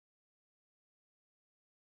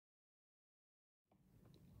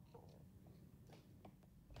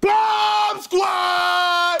Schaub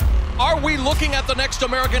squad! Are we looking at the next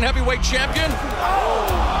American heavyweight champion? Oh,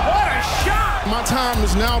 what a shot! My time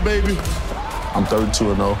is now, baby. I'm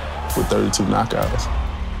 32-0 with 32 knockouts.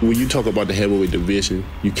 When you talk about the heavyweight division,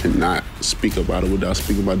 you cannot speak about it without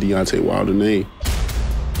speaking about Deontay Wilder's name.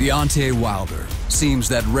 Deontay Wilder seems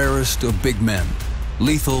that rarest of big men,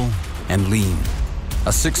 lethal and lean. A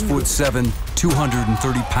 6'7",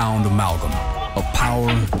 230-pound amalgam of power,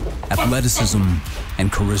 athleticism,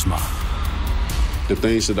 and charisma. The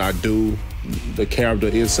things that I do, the character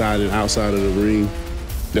inside and outside of the ring,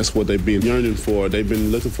 that's what they've been yearning for. They've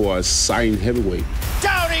been looking for a signed heavyweight.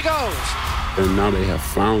 Down he goes! And now they have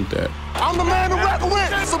found that. I'm the man to reckon with,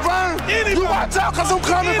 Stiverne. You watch out, because I'm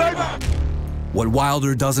coming, baby. What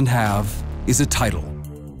Wilder doesn't have is a title.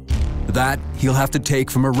 That he'll have to take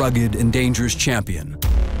from a rugged and dangerous champion,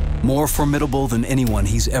 more formidable than anyone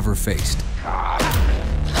he's ever faced.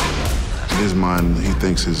 In his mind, he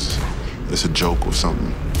thinks it's a joke or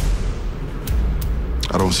something.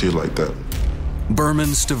 I don't see it like that. Bermane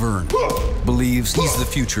Stiverne believes he's the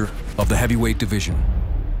future of the heavyweight division.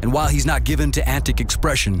 And while he's not given to antic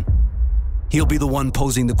expression, he'll be the one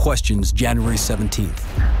posing the questions January 17th.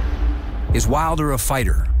 Is Wilder a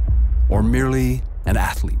fighter or merely an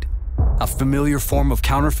athlete? A familiar form of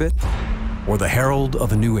counterfeit or the herald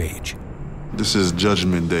of a new age? This is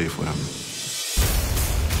Judgment Day for him.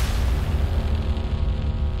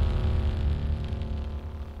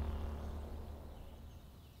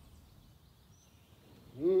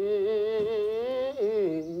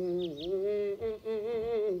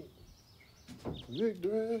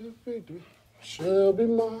 Victory, victory shall be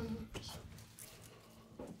mine.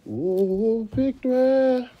 Oh,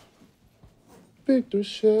 victory, victory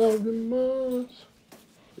shall be mine.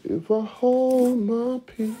 If I hold my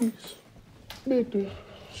peace, victory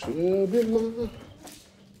shall be mine.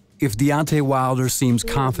 If Deontay Wilder seems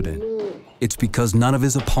confident, it's because none of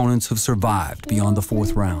his opponents have survived beyond the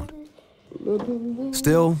 4th round.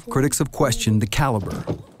 Still, critics have questioned the caliber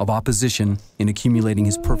of opposition in accumulating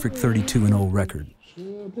his perfect 32-0 record.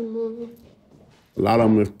 A lot of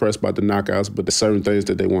them are impressed by the knockouts, but there's certain things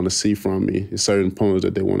that they want to see from me. There's certain opponents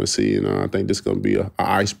that they want to see, and I think this is going to be an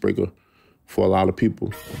icebreaker for a lot of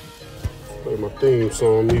people. Play my theme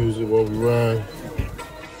song music while we ride.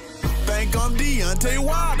 Think I'm Deontay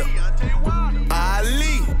Wilder.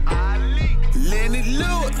 Ali. Lenny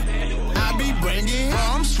Lewis. I be bringing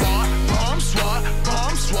bomb swat, bomb swat,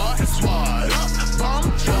 bomb swat, swat up.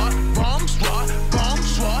 Bomb swat, bomb swat, bomb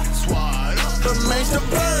swat, swat up. The makes the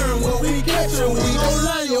burn when we get you. We gon'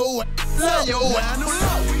 line your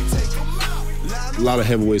A lot of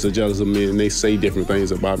heavyweights are jealous of me, and they say different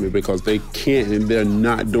things about me because they can't and they're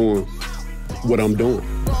not doing what I'm doing.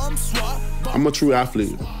 I'm a true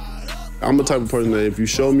athlete. I'm the type of person that if you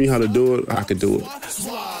show me how to do it, I could do it.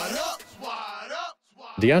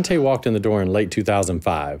 Deontay walked in the door in late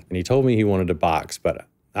 2005, and he told me he wanted to box, but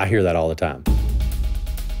I hear that all the time.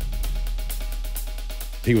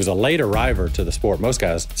 He was a late arriver to the sport. Most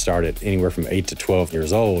guys started anywhere from 8 to 12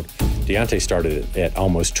 years old. Deontay started at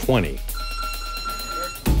almost 20.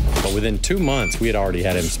 But within 2 months, we had already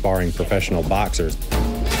had him sparring professional boxers.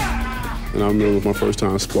 And I remember my first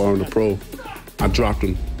time sparring a pro. I dropped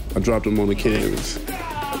him on the canvas.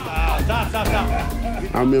 Stop.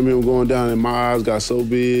 I remember him going down and my eyes got so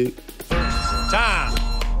big. Time.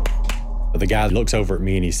 The guy looks over at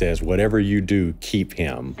me and he says, whatever you do, keep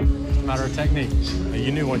him. It's a matter of technique.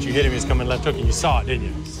 You knew once you hit him, he was coming left hook, and you saw it, didn't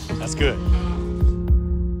you? That's good.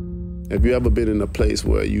 Have you ever been in a place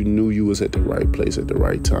where you knew you was at the right place at the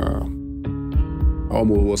right time?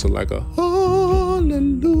 Almost was like a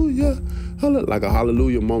hallelujah, like a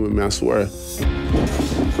hallelujah moment, man, I swear.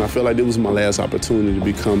 I feel like this was my last opportunity to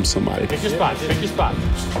become somebody. Pick your spot, pick your spot.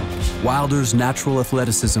 Wilder's natural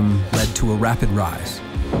athleticism led to a rapid rise,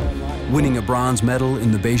 winning a bronze medal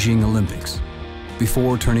in the Beijing Olympics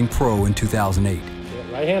before turning pro in 2008.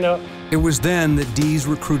 Right hand up. It was then that Dees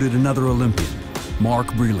recruited another Olympian, Mark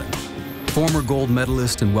Breland, former gold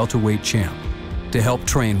medalist and welterweight champ, to help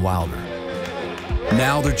train Wilder.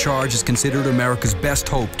 Now their charge is considered America's best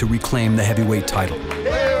hope to reclaim the heavyweight title.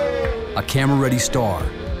 A camera-ready star,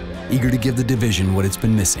 eager to give the division what it's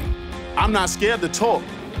been missing. I'm not scared to talk.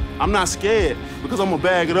 I'm not scared because I'm gonna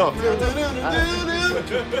bag it up.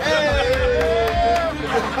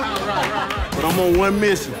 But I'm on one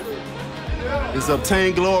mission. It's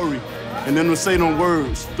obtain glory. And then we'll say them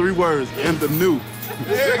words, 3 words, and the new.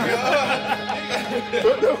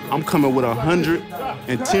 I'm coming with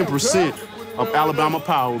 110% of Alabama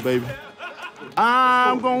power, baby.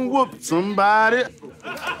 I'm gonna whoop somebody.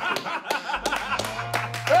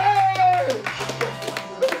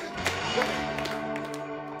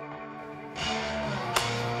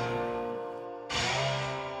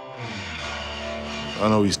 I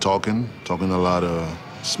know he's talking a lot of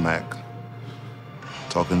smack,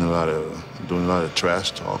 doing a lot of trash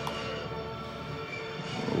talk.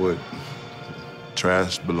 What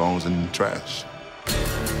trash belongs in trash.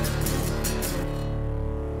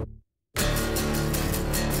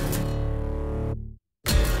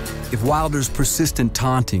 If Wilder's persistent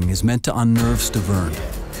taunting is meant to unnerve Stiverne,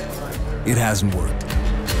 it hasn't worked.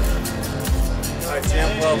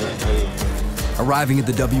 Arriving at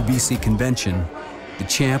the WBC convention, the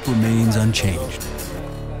champ remains unchanged.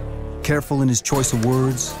 Careful in his choice of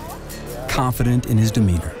words, confident in his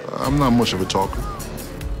demeanor. I'm not much of a talker.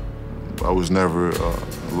 I was never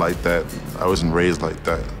like that. I wasn't raised like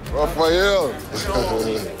that. Raphael!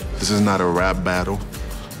 This is not a rap battle.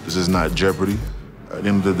 This is not Jeopardy. At the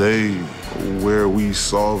end of the day, where we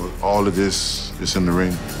solve all of this is in the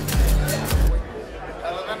ring.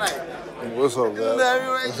 What's up, man?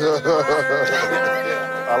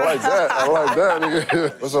 I like that. I like that,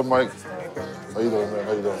 nigga. What's up, Mike? How you doing, man?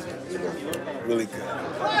 How you doing? Really good.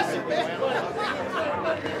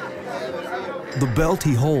 The belt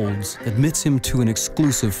he holds admits him to an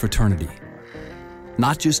exclusive fraternity.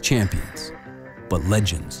 Not just champions, but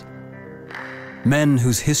legends. Men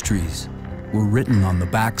whose histories were written on the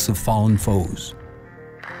backs of fallen foes.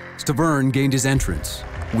 Stiverne gained his entrance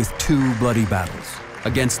with 2 bloody battles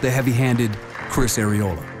against the heavy-handed Chris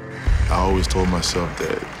Arreola. I always told myself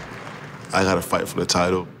that I gotta fight for the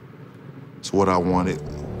title. It's what I wanted.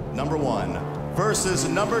 Number 1 versus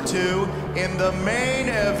number 2 in the main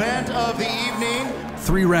event of the evening.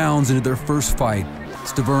 3 rounds into their first fight,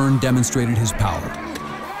 Stiverne demonstrated his power,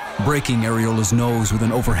 breaking Arreola's nose with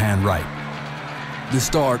an overhand right. The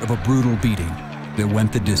start of a brutal beating that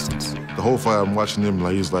went the distance. The whole fight, I'm watching him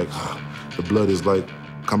like he's like, the blood is like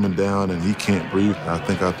coming down and he can't breathe. I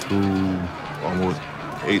think I threw almost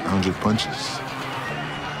 800 punches.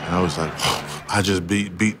 And I was like, I just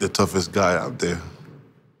beat the toughest guy out there.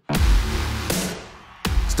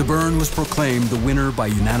 Stiverne was proclaimed the winner by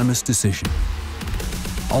unanimous decision.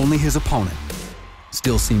 Only his opponent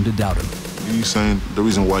still seemed to doubt him. He's saying the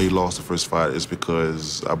reason why he lost the first fight is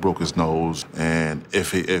because I broke his nose, and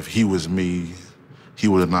if he was me, he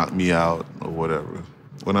would have knocked me out or whatever.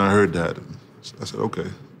 When I heard that, I said, okay,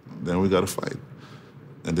 then we got to fight.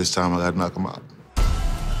 And this time I got to knock him out.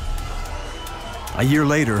 A year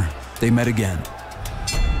later, they met again.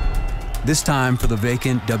 This time for the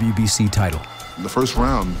vacant WBC title. The first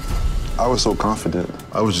round, I was so confident.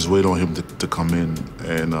 I was just waiting on him to come in,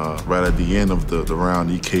 and right at the end of the round,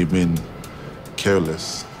 he came in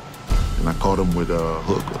careless, and I caught him with a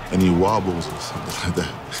hook, and he wobbles or something like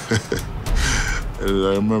that. And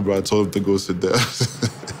I remember I told him to go sit down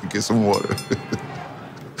and get some water.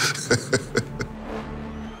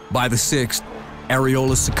 By the 6th,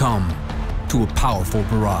 Arreola succumbed to a powerful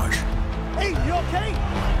barrage. Hey, you okay?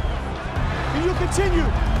 Can you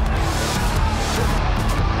continue?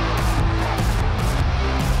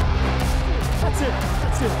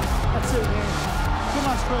 That's it, man. Come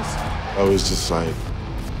on, Chris. I was just like,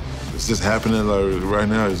 is this happening like right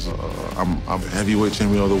now? I'm heavyweight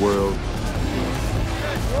champion of the world.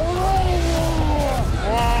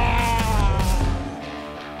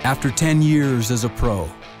 After 10 years as a pro,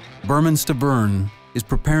 Bermane Stiverne is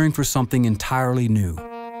preparing for something entirely new.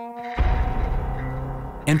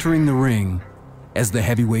 Entering the ring as the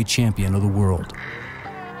heavyweight champion of the world.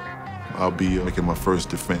 I'll be making my first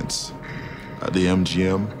defense at the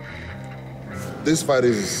MGM. This fight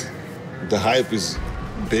the hype is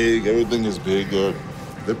big, everything is big.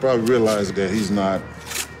 They probably realize that he's not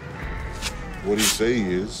what he say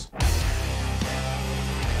he is.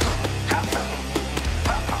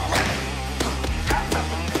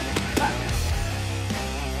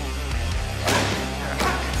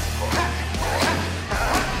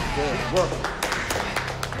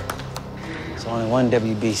 There's only one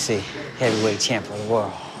WBC heavyweight champion of the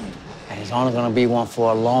world. And he's only gonna be one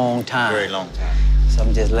for a long time. Very long time. So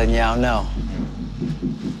I'm just letting y'all know.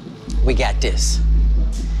 We got this.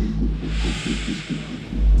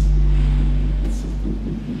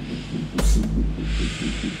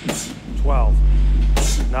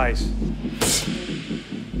 Nice.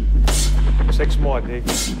 6 more, D.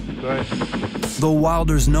 Good. Though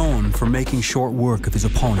Wilder's known for making short work of his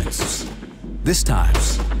opponents, this time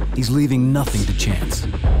he's leaving nothing to chance.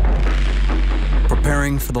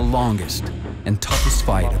 Preparing for the longest and toughest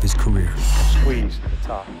fight of his career. Squeeze at the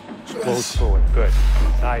top. Close through it. Good.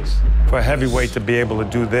 Nice. For a heavyweight to be able to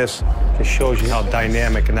do this, it shows you how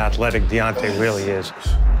dynamic and athletic Deontay really is.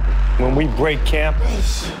 When we break camp,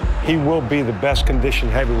 he will be the best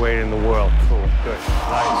conditioned heavyweight in the world. Cool. Good.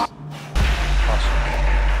 Nice. Awesome.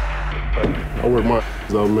 Good. I work my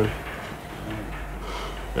out, man.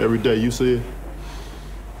 Every day, you see it.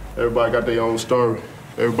 Everybody got their own story.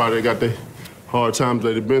 Everybody got their hard times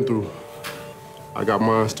they've been through. I got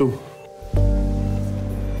mine too.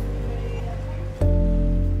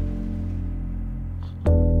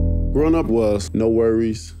 Growing up was no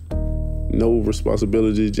worries, no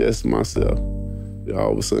responsibility, just myself.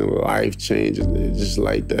 All of a sudden, life changes, just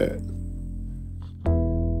like that.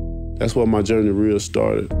 That's where my journey really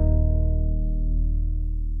started.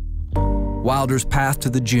 Wilder's path to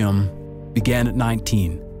the gym began at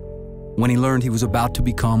 19, when he learned he was about to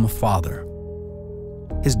become a father.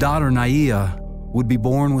 His daughter, Naia, would be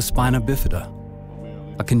born with spina bifida,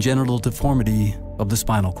 a congenital deformity of the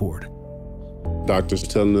spinal cord. Doctors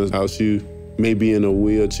telling us how she may be in a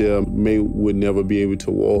wheelchair, would never be able to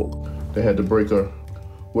walk. They had to break her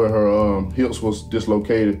where her hips was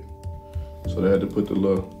dislocated. So they had to put the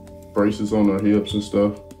little braces on her hips and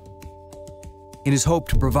stuff. In his hope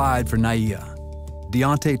to provide for Naia,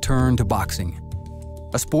 Deontay turned to boxing,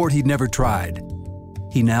 a sport he'd never tried.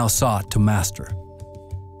 He now sought to master.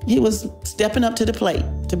 He was stepping up to the plate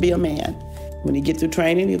to be a man. When he get through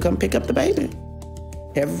training, he'll come pick up the baby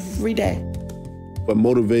every day. What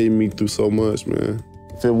motivated me through so much, man.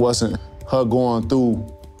 If it wasn't her going through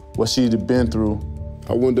what she'd been through,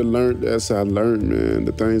 I wouldn't have learned as I learned, man,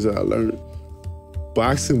 the things that I learned.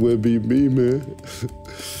 Boxing would be me, man.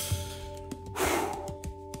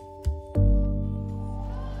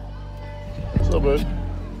 What's up, man?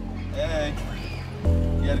 Hey,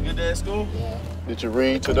 you had a good day at school? Yeah. Did you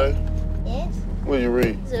read today? Yes. What did you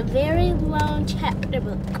read? It's a very long chapter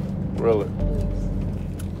book. Really?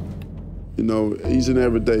 You know, each and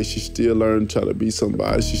every day she still learned to try to be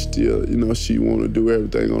somebody. She still, you know, she want to do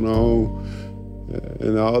everything on her own.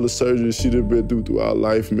 And all the surgeries she'd have been throughout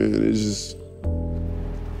life, man, it's just,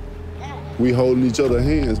 we holding each other's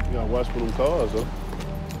hands. You gotta watch for them cars, though.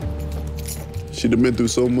 She'd have been through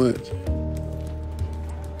so much.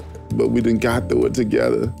 But we done got through it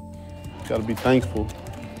together. Gotta be thankful.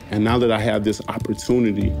 And now that I have this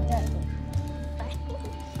opportunity,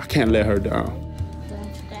 I can't let her down.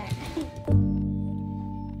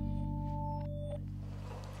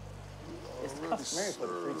 It's customary for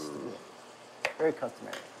the Greeks to do that. Very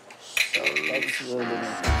customary. So that's really good.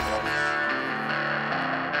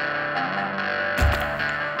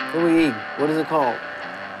 What we eat? What is it called?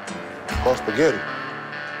 It's called spaghetti.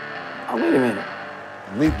 Oh, wait a minute.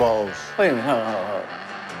 Meatballs. Wait a minute, hold on.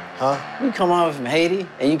 Huh? You come over from Haiti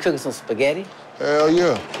and you cooking some spaghetti? Hell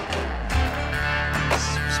yeah.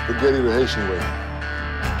 Spaghetti the Haitian way.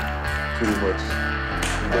 Pretty much.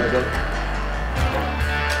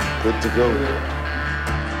 Good to go.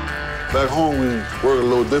 Back home, we work a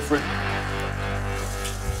little different.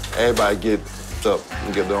 Everybody gets up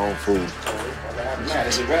and get their own food.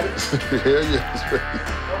 Is it ready? Hell yeah, it's ready.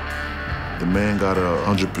 The man got a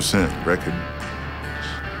 100% record.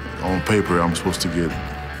 On paper, I'm supposed to get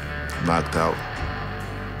knocked out.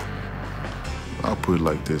 I'll put it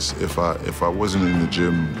like this. If I wasn't in the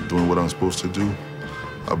gym doing what I'm supposed to do,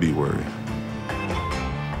 I'd be worried.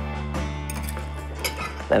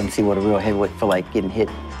 Let him see what a real heavyweight feel like getting hit.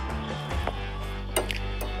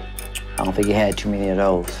 I don't think he had too many of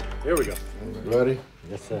those. Here we go. Ready?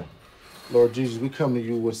 Yes, sir. Lord Jesus, we come to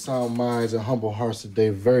you with sound minds and humble hearts today,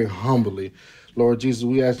 very humbly. Lord Jesus,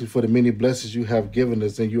 we ask you for the many blessings you have given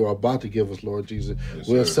us and you are about to give us, Lord Jesus. Yes,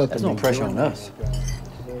 we accept There's no pressure on us.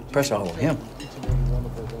 Pressure on him.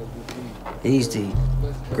 He's the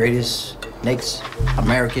greatest next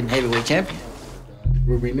American heavyweight champion.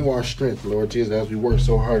 We renew our strength, Lord Jesus, as we work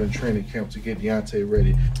so hard in training camp to get Deontay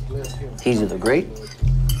ready. He's either great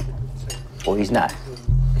or he's not.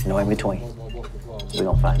 No in between. We're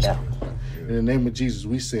gonna find out. In the name of Jesus,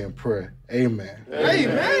 we say in prayer, amen.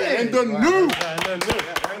 Amen. And the new.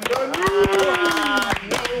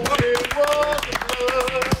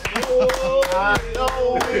 I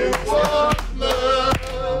know it was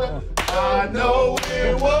love. I know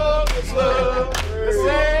it was love.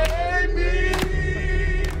 Save me.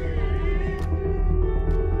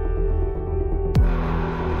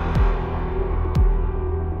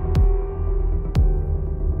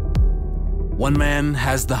 One man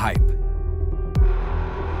has the hype,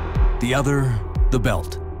 the other, the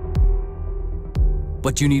belt.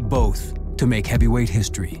 But you need both to make heavyweight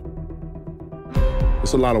history.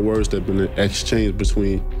 There's a lot of words that have been exchanged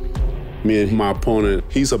between me and my opponent.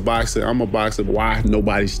 He's a boxer, I'm a boxer, but why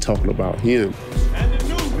nobody's talking about him?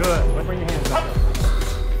 Good. Bring your hands up.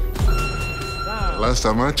 Last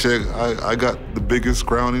time I checked, I got the biggest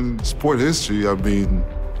crown in sport history. I mean,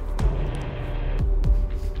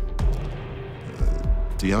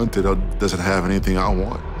 Deontay doesn't have anything I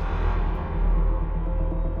want.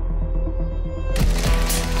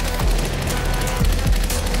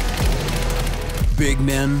 Big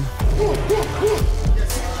men,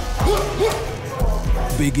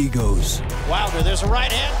 big egos. Wilder, there's a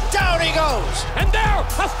right hand. Down he goes. And there,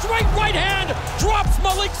 a straight right hand drops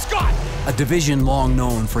Malik Scott. A division long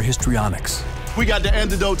known for histrionics. We got the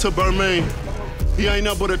antidote to Bermane. He ain't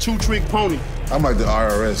nothing but a two-trick pony. I'm like the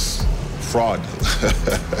IRS fraud.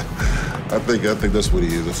 I think that's what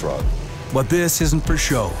he is, a fraud. But this isn't for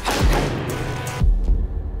show.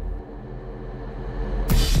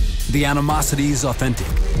 The animosity is authentic.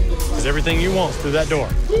 There's everything you want through that door.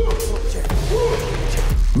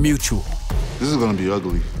 Mutual. This is gonna be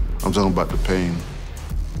ugly. I'm talking about the pain.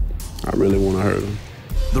 I really want to hurt him.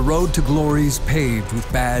 The road to glory's paved with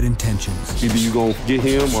bad intentions. Either you gonna get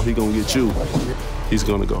him or he gonna get you. He's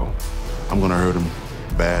gonna go. I'm gonna hurt him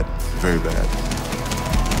bad, very bad.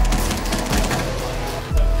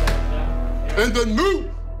 And the new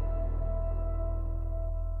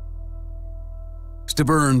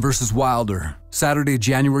Stiverne versus Wilder, Saturday,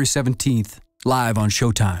 January 17th, live on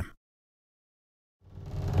Showtime.